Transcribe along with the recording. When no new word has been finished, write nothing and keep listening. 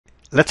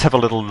Let's have a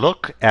little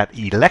look at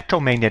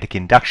electromagnetic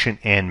induction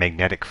and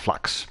magnetic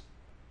flux.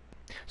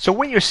 So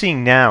what you're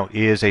seeing now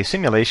is a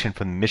simulation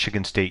from the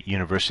Michigan State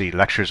University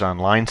Lectures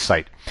Online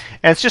site.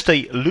 And it's just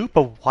a loop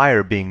of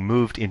wire being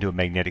moved into a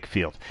magnetic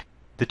field.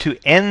 The two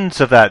ends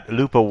of that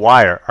loop of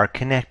wire are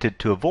connected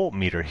to a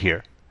voltmeter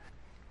here.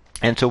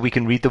 And so we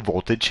can read the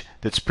voltage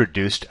that's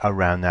produced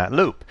around that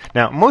loop.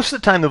 Now, most of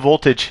the time the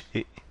voltage,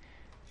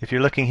 if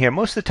you're looking here,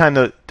 most of the time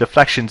the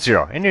deflection's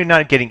zero, and you're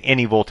not getting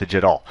any voltage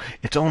at all.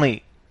 It's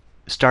only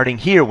starting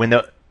here when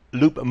the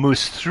loop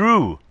moves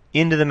through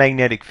into the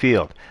magnetic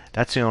field.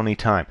 That's the only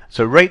time.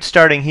 So right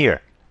starting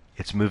here,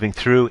 it's moving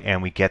through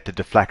and we get the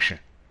deflection.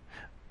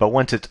 But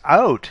once it's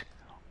out,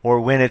 or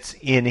when it's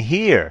in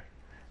here,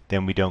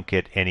 then we don't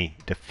get any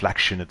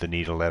deflection of the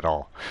needle at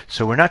all.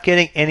 So we're not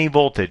getting any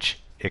voltage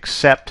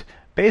except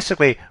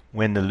basically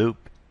when the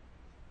loop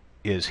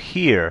is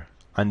here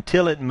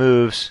until it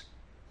moves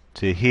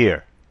to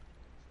here.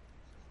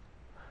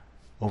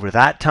 Over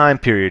that time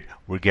period,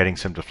 we're getting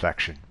some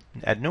deflection.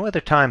 At no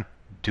other time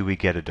do we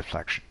get a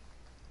deflection.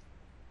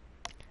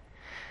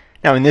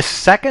 Now in this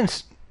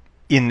second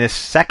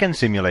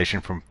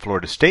simulation from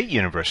Florida State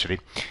University,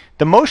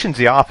 the motion's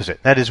the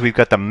opposite. That is, we've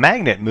got the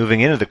magnet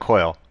moving into the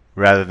coil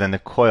rather than the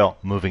coil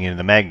moving into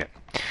the magnet.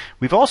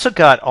 We've also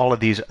got all of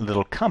these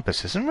little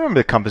compasses. And remember,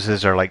 the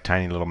compasses are like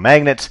tiny little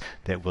magnets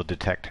that will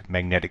detect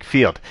magnetic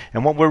field.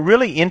 And what we're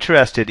really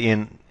interested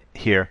in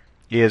here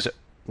is,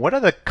 what are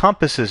the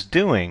compasses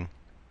doing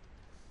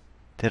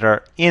that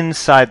are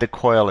inside the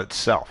coil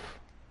itself,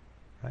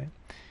 right?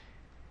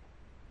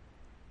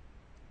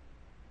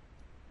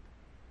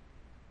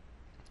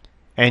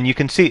 And you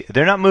can see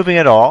they're not moving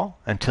at all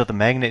until the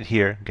magnet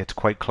here gets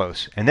quite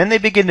close. And then they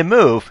begin to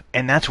move,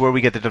 and that's where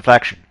we get the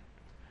deflection.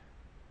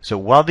 So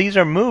while these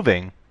are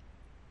moving,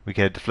 we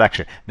get a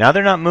deflection. Now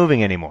they're not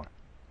moving anymore.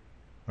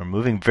 We're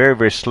moving very,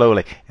 very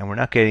slowly, and we're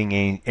not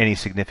getting any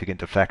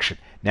significant deflection.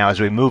 Now as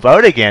we move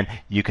out again,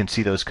 you can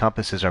see those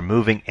compasses are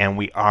moving, and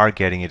we are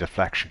getting a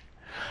deflection.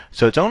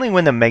 So it's only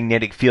when the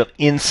magnetic field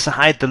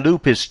inside the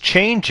loop is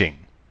changing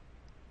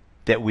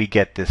that we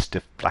get this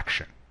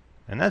deflection.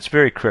 And that's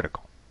very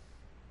critical.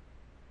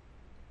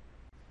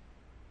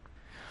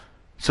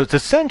 So it's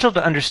essential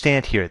to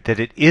understand here that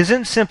it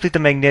isn't simply the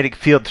magnetic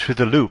field through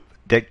the loop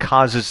that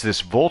causes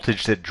this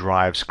voltage that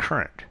drives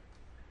current.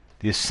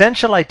 The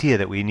essential idea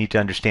that we need to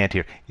understand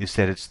here is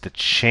that it's the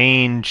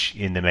change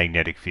in the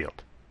magnetic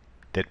field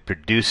that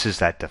produces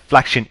that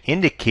deflection,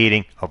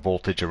 indicating a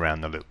voltage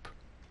around the loop.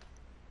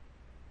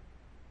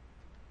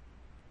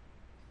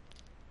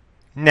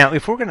 Now,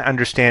 if we're going to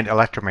understand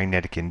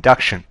electromagnetic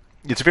induction,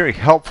 it's very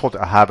helpful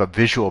to have a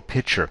visual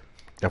picture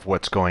of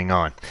what's going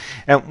on.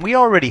 And we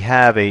already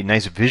have a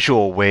nice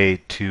visual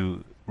way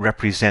to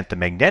represent the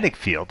magnetic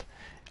field.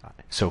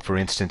 So for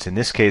instance, in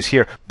this case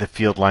here, the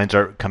field lines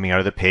are coming out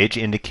of the page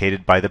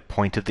indicated by the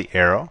point of the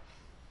arrow.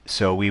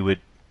 So we would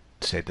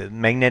say the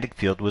magnetic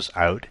field was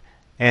out,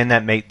 and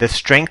that the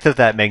strength of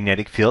that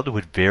magnetic field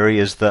would vary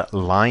as the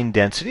line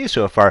density.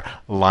 So if our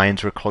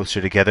lines were closer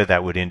together,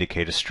 that would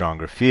indicate a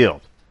stronger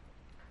field.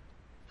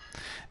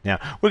 Now,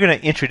 we're going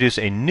to introduce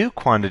a new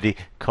quantity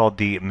called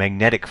the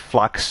magnetic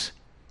flux,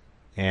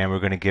 and we're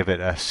going to give it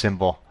a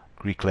symbol,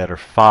 Greek letter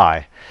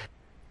phi.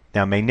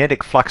 Now,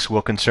 magnetic flux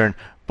will concern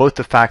both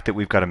the fact that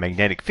we've got a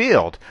magnetic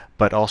field,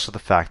 but also the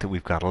fact that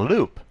we've got a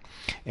loop.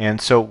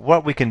 And so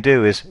what we can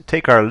do is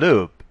take our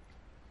loop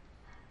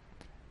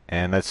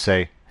and, let's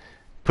say,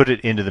 put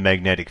it into the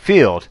magnetic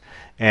field.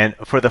 And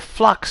for the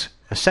flux,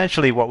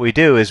 essentially what we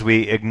do is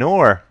we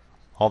ignore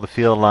all the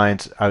field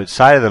lines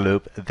outside of the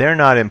loop. They're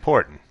not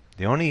important.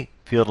 The only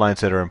field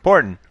lines that are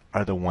important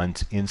are the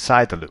ones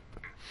inside the loop.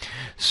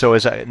 So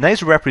as a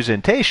nice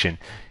representation,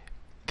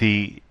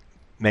 the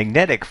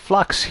magnetic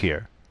flux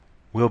here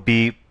will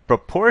be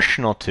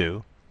proportional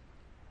to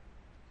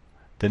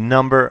the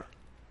number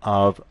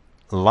of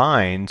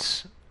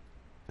lines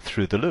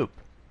through the loop.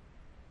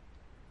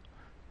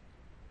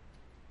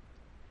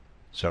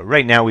 So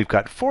right now we've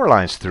got 4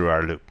 lines through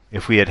our loop.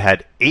 If we had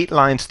had 8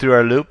 lines through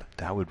our loop,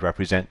 that would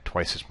represent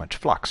twice as much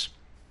flux.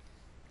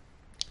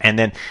 And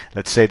then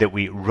let's say that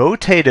we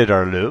rotated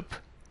our loop.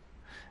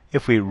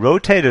 If we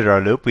rotated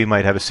our loop, we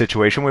might have a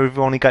situation where we've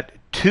only got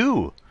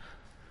 2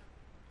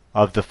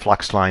 of the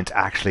flux lines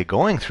actually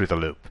going through the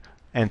loop.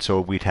 And so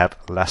we'd have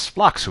less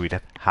flux, so we'd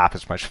have half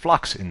as much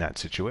flux in that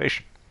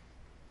situation.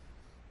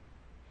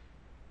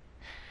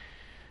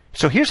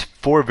 So here's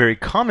 4 very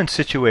common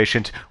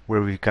situations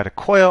where we've got a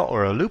coil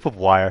or a loop of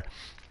wire,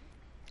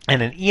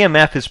 and an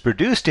EMF is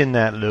produced in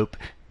that loop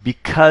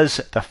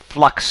because the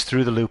flux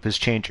through the loop is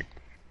changing.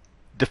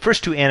 The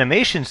first 2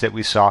 animations that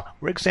we saw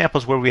were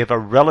examples where we have a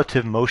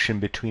relative motion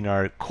between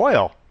our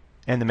coil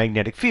and the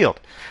magnetic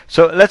field.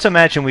 So let's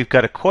imagine we've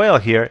got a coil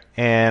here,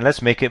 and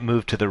let's make it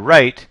move to the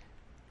right,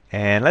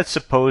 and let's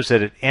suppose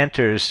that it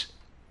enters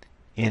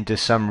into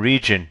some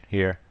region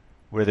here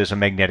where there's a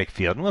magnetic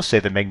field. And we'll say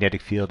the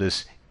magnetic field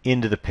is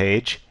into the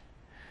page.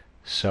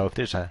 So if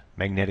there's a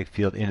magnetic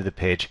field into the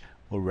page,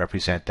 we'll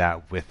represent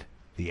that with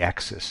the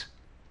X's.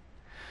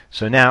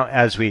 So now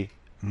as we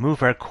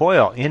move our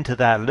coil into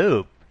that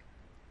loop,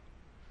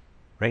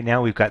 right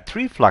now we've got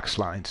 3 flux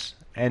lines,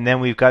 and then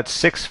we've got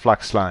 6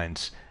 flux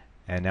lines,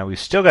 and now we've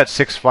still got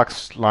 6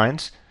 flux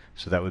lines,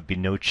 so that would be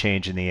no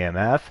change in the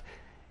EMF,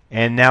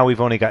 and now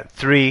we've only got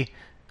 3,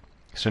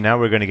 so now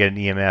we're going to get an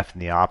EMF in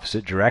the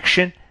opposite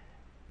direction,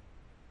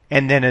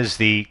 and then as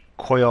the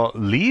coil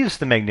leaves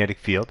the magnetic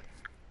field,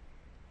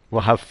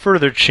 we'll have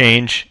further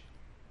change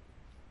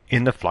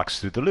in the flux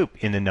through the loop,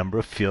 in the number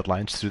of field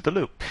lines through the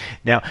loop.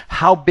 Now,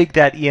 how big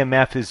that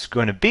EMF is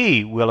going to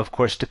be will, of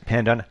course,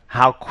 depend on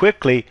how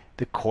quickly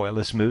the coil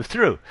is moved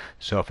through.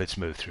 So if it's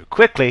moved through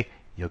quickly,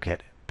 you'll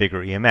get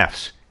bigger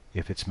EMFs.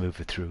 If it's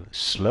moved through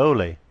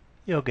slowly,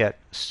 you'll get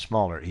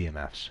smaller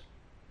EMFs.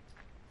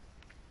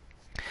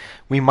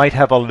 We might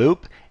have a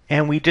loop,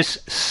 and we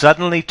just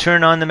suddenly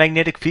turn on the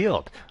magnetic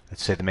field.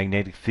 Let's say the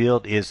magnetic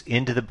field is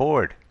into the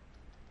board.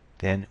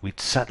 Then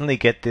we'd suddenly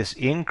get this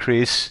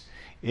increase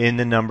in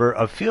the number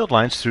of field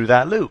lines through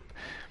that loop.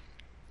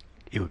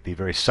 It would be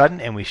very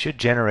sudden, and we should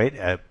generate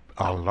a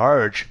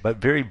large but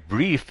very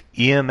brief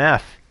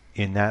EMF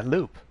in that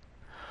loop.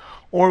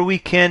 Or we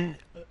can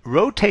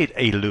rotate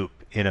a loop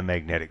in a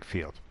magnetic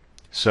field.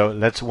 So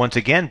let's once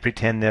again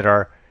pretend that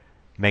our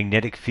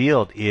magnetic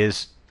field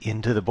is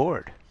into the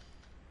board.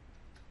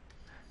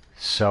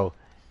 So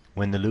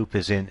when the loop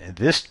is in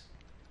this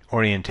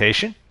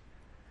orientation,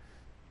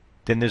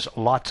 then there's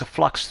lots of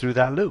flux through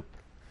that loop.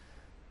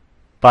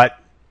 But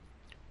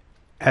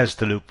as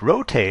the loop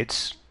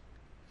rotates,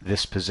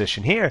 this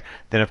position here,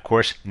 then of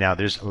course now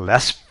there's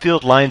less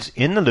field lines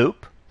in the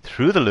loop,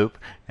 through the loop,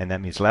 and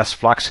that means less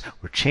flux.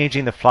 We're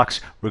changing the flux,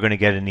 we're going to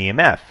get an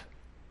EMF.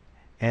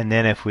 And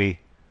then if we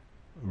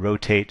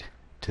rotate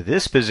to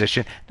this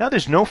position, now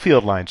there's no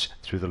field lines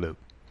through the loop.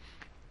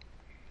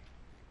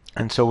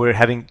 And so we're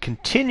having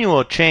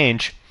continual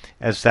change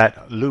as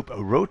that loop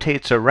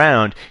rotates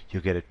around.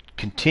 You get a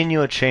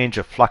continual change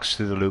of flux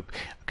through the loop,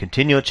 a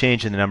continual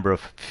change in the number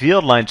of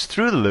field lines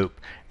through the loop,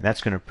 and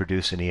that's going to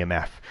produce an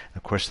EMF.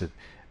 Of course, the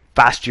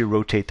faster you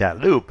rotate that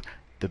loop,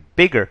 the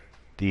bigger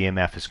the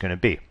EMF is going to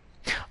be.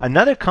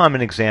 Another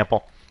common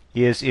example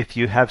is if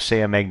you have,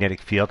 say, a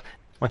magnetic field.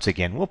 Once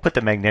again, we'll put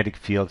the magnetic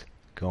field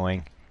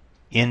going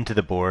into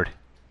the board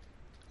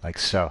like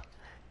so.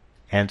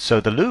 And so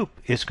the loop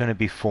is going to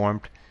be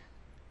formed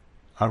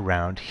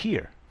around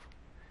here.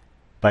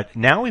 But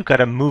now we've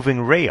got a moving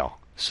rail.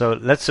 So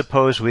let's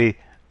suppose we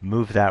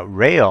move that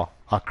rail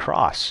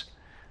across.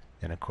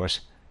 And of course,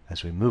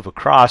 as we move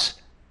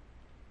across,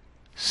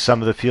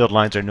 some of the field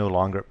lines are no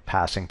longer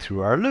passing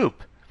through our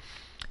loop.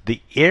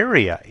 The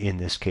area in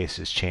this case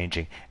is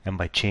changing, and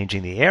by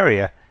changing the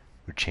area,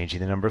 we're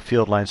changing the number of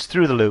field lines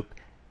through the loop,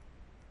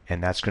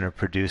 and that's going to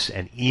produce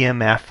an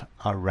EMF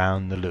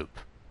around the loop.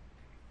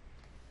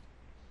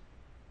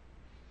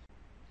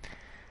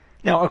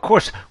 Now, of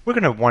course, we're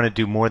going to want to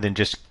do more than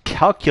just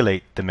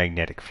calculate the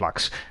magnetic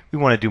flux. We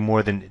want to do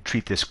more than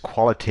treat this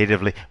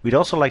qualitatively. We'd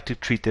also like to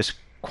treat this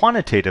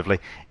quantitatively,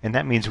 and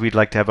that means we'd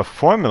like to have a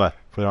formula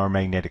for our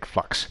magnetic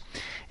flux.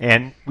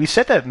 And we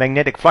said that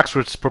magnetic flux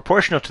was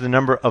proportional to the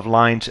number of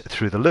lines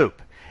through the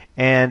loop.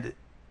 And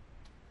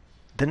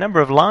the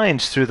number of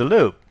lines through the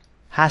loop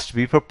has to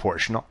be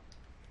proportional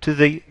to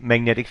the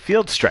magnetic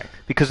field strength,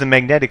 because the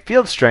magnetic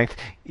field strength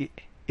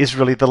is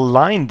really the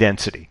line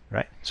density,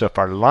 right? So if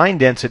our line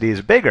density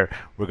is bigger,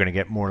 we're going to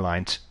get more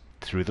lines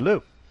through the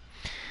loop.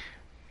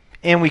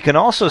 And we can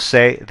also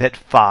say that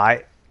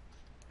phi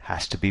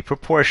has to be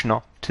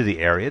proportional to the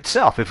area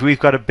itself. If we've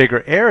got a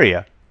bigger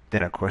area,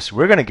 then of course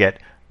we're going to get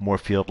more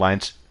field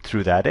lines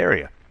through that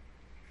area.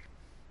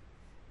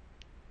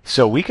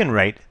 So we can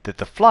write that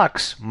the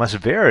flux must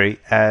vary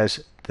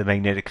as the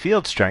magnetic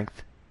field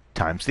strength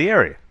times the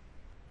area.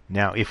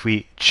 Now, if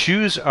we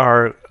choose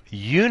our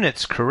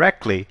units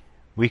correctly,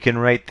 we can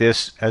write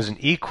this as an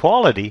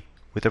equality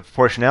with a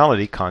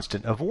proportionality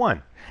constant of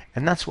 1.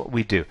 And that's what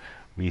we do.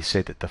 We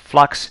say that the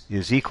flux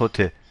is equal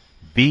to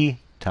B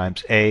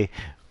times A.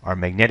 Our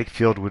magnetic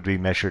field would be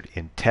measured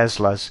in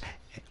Teslas.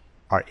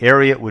 Our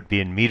area would be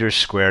in meters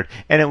squared,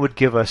 and it would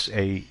give us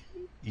a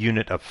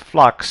unit of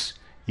flux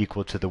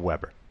equal to the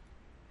Weber.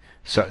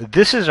 So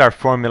this is our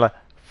formula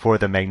for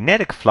the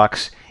magnetic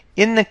flux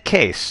in the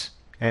case,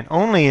 and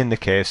only in the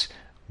case,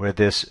 where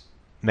this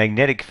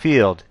magnetic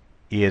field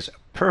is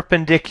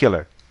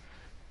perpendicular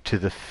to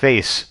the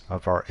face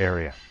of our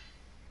area.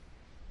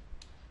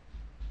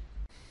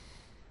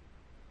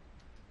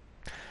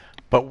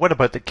 But what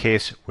about the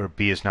case where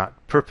B is not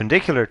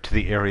perpendicular to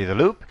the area of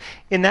the loop?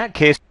 In that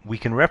case, we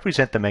can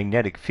represent the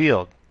magnetic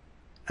field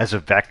as a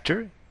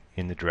vector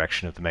in the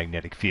direction of the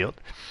magnetic field.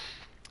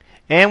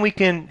 And we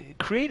can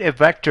create a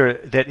vector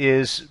that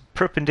is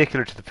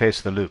perpendicular to the face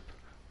of the loop,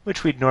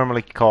 which we'd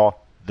normally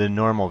call the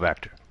normal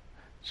vector.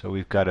 So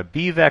we've got a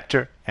B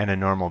vector and a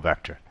normal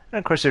vector. And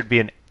of course, there'd be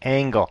an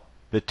angle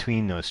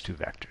between those two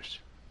vectors.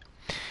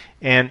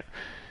 And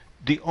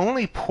the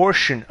only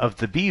portion of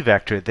the B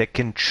vector that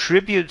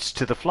contributes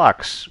to the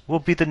flux will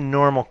be the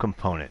normal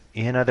component.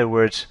 In other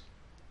words,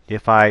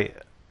 if I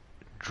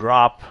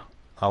drop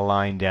a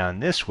line down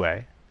this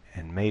way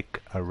and make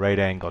a right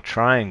angle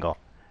triangle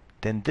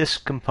then this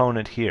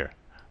component here,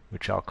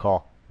 which I'll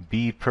call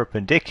B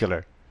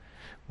perpendicular,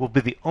 will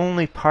be the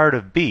only part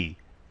of B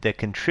that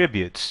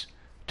contributes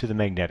to the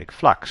magnetic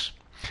flux.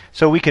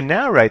 So we can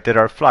now write that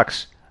our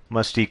flux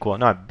must equal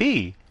not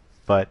B,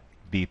 but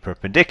B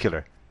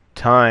perpendicular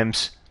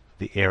times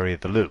the area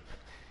of the loop.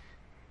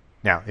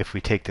 Now, if we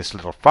take this a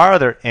little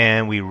farther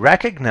and we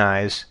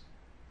recognize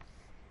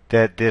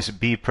that this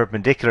B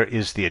perpendicular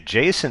is the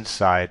adjacent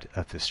side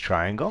of this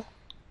triangle,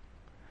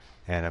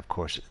 and of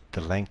course the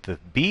length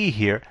of B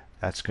here,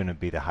 that's going to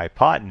be the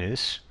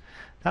hypotenuse,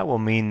 that will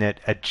mean that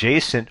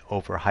adjacent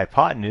over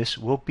hypotenuse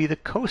will be the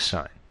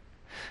cosine.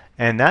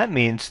 And that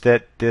means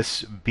that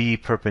this B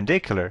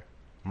perpendicular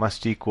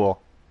must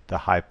equal the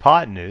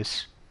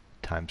hypotenuse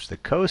times the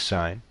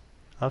cosine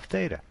of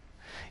theta.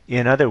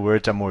 In other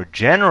words, a more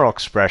general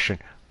expression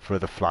for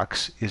the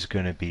flux is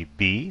going to be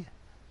B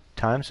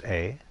times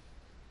A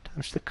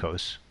times the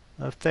cos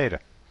of theta,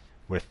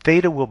 where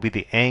theta will be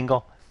the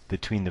angle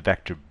between the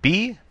vector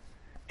B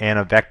and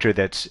a vector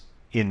that's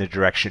in the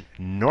direction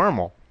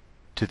normal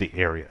to the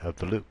area of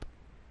the loop.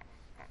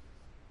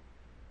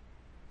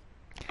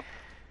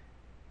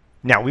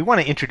 Now we want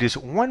to introduce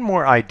one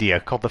more idea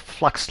called the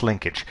flux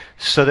linkage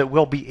so that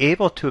we'll be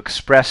able to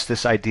express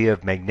this idea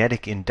of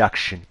magnetic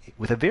induction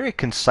with a very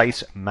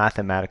concise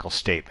mathematical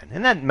statement.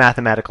 And that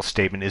mathematical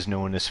statement is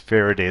known as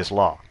Faraday's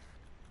law.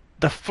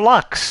 The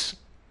flux,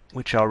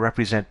 which I'll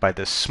represent by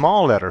the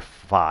small letter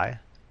phi,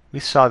 we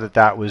saw that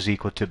that was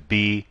equal to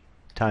B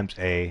times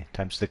A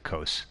times the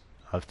cos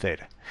of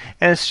theta.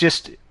 And it's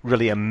just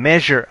really a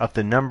measure of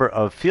the number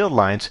of field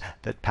lines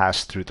that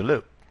pass through the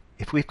loop.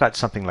 If we've got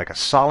something like a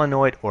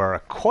solenoid or a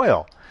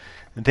coil,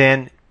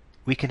 then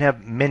we can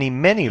have many,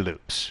 many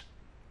loops.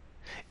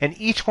 And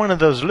each one of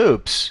those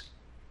loops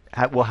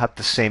will have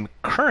the same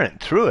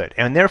current through it,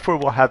 and therefore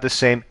will have the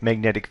same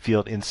magnetic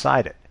field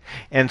inside it.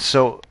 And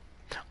so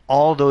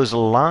all those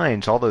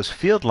lines, all those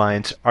field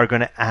lines are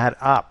going to add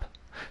up.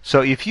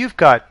 So if you've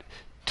got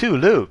two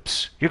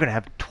loops, you're going to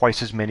have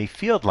twice as many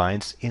field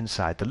lines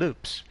inside the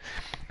loops.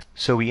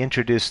 So we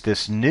introduced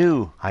this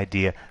new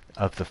idea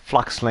of the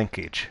flux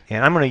linkage.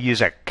 And I'm going to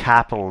use a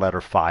capital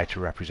letter phi to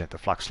represent the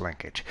flux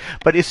linkage.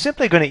 But it's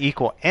simply going to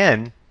equal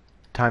n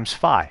times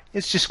phi.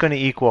 It's just going to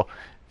equal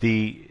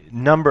the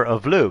number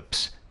of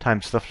loops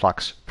times the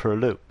flux per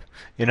loop.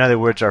 In other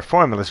words, our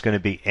formula is going to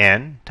be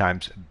n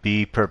times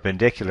B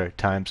perpendicular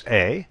times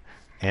A,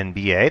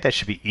 NBA. That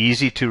should be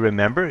easy to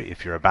remember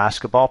if you're a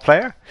basketball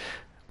player.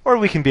 Or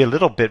we can be a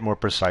little bit more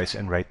precise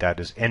and write that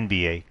as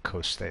NBA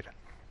cos theta.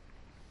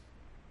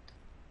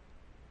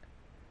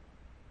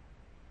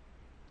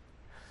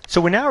 So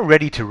we're now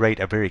ready to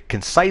write a very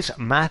concise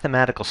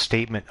mathematical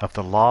statement of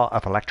the law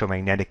of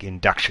electromagnetic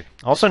induction,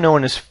 also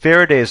known as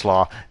Faraday's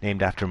law,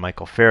 named after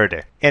Michael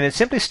Faraday. And it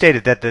simply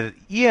stated that the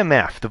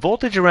EMF, the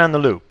voltage around the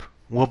loop,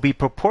 will be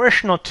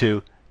proportional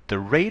to the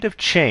rate of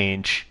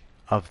change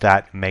of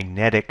that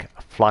magnetic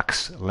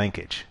flux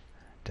linkage,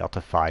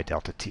 delta phi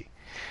delta t.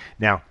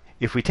 Now,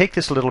 if we take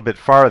this a little bit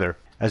farther,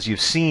 as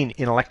you've seen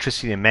in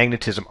electricity and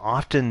magnetism,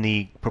 often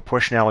the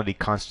proportionality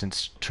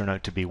constants turn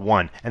out to be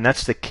 1, and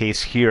that's the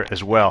case here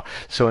as well.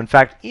 So in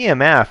fact,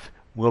 EMF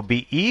will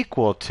be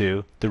equal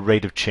to the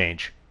rate of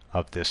change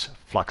of this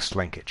flux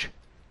linkage.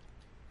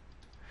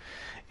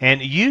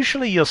 And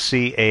usually you'll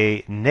see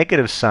a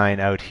negative sign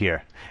out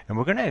here, and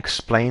we're going to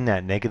explain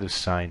that negative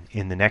sign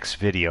in the next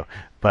video,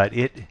 but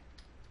it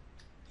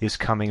is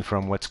coming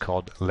from what's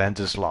called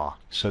Lenz's law.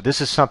 So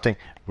this is something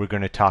we're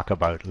going to talk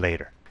about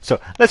later. So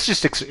let's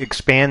just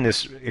expand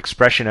this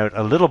expression out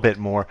a little bit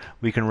more.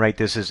 We can write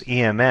this as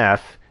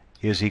EMF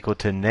is equal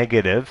to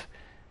negative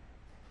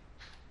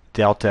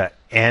delta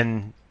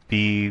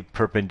NB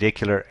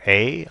perpendicular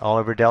A all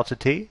over delta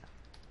T.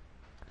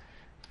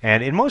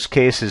 And in most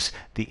cases,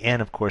 the N,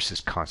 of course,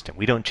 is constant.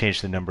 We don't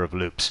change the number of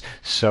loops.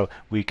 So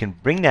we can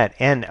bring that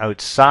N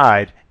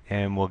outside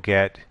and we'll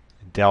get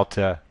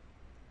delta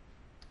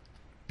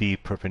B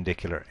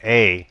perpendicular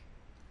A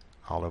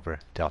all over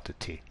delta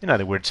t. In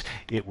other words,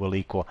 it will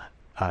equal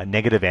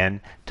negative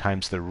n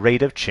times the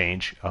rate of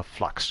change of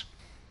flux.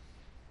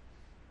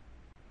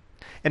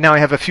 And now I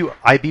have a few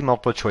IB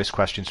multiple choice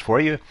questions for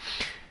you.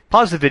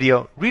 Pause the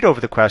video, read over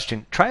the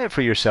question, try it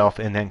for yourself,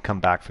 and then come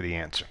back for the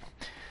answer.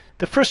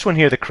 The first one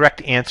here, the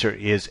correct answer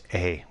is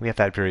A. We have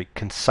that very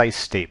concise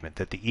statement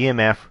that the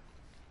EMF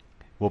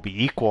will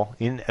be equal,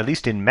 at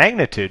least in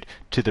magnitude,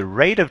 to the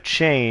rate of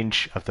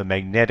change of the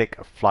magnetic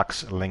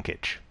flux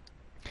linkage.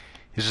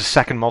 Here's a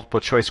second multiple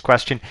choice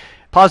question.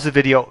 Pause the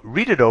video,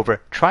 read it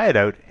over, try it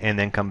out, and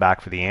then come back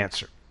for the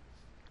answer.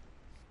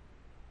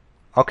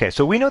 Okay,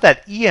 so we know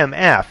that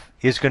EMF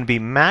is going to be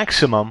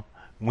maximum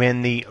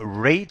when the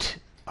rate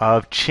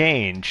of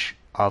change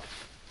of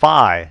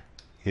phi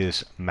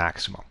is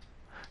maximum.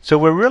 So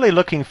we're really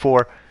looking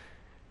for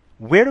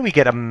where do we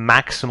get a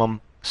maximum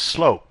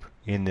slope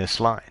in this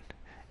line.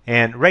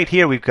 And right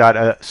here we've got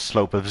a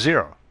slope of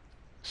 0.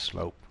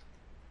 Slope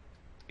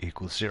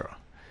equals 0.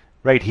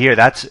 Right here,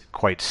 that's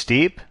quite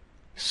steep.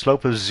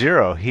 Slope of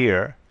 0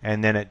 here,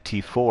 and then at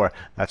T4,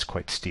 that's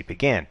quite steep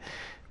again.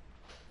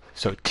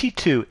 So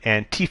T2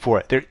 and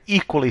T4, they're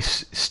equally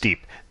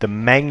steep. The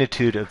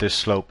magnitude of their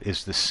slope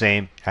is the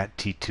same at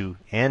T2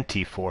 and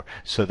T4.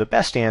 So the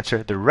best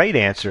answer, the right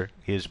answer,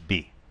 is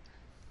B.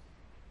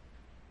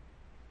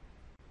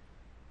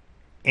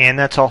 And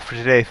that's all for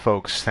today,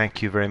 folks.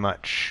 Thank you very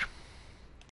much.